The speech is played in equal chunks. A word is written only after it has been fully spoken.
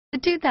The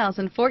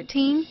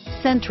 2014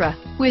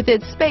 Sentra. With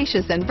its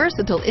spacious and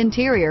versatile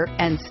interior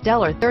and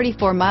stellar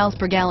 34 miles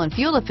per gallon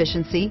fuel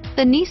efficiency,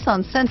 the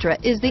Nissan Sentra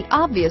is the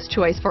obvious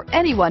choice for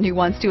anyone who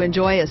wants to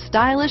enjoy a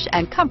stylish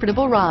and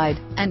comfortable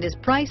ride and is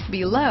priced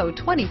below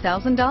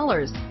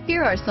 $20,000.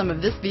 Here are some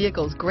of this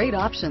vehicle's great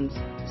options: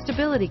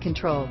 stability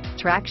control,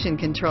 traction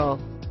control,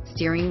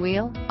 steering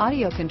wheel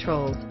audio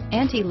controls,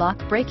 anti-lock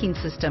braking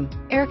system,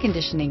 air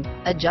conditioning,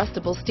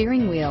 adjustable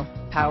steering wheel,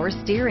 power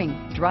steering,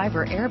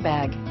 driver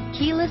airbag,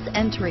 keyless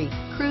entry,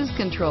 cruise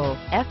control,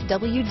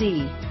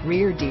 FWD,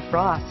 rear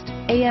defrost,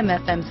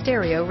 AM/FM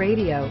stereo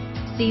radio,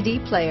 CD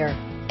player,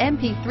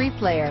 MP3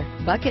 player,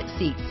 bucket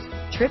seats,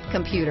 trip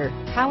computer,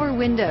 power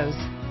windows,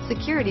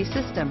 security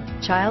system,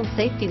 child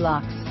safety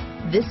locks.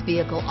 This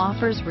vehicle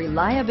offers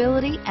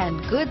reliability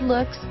and good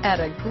looks at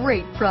a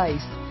great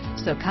price.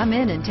 So come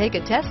in and take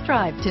a test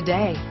drive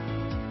today.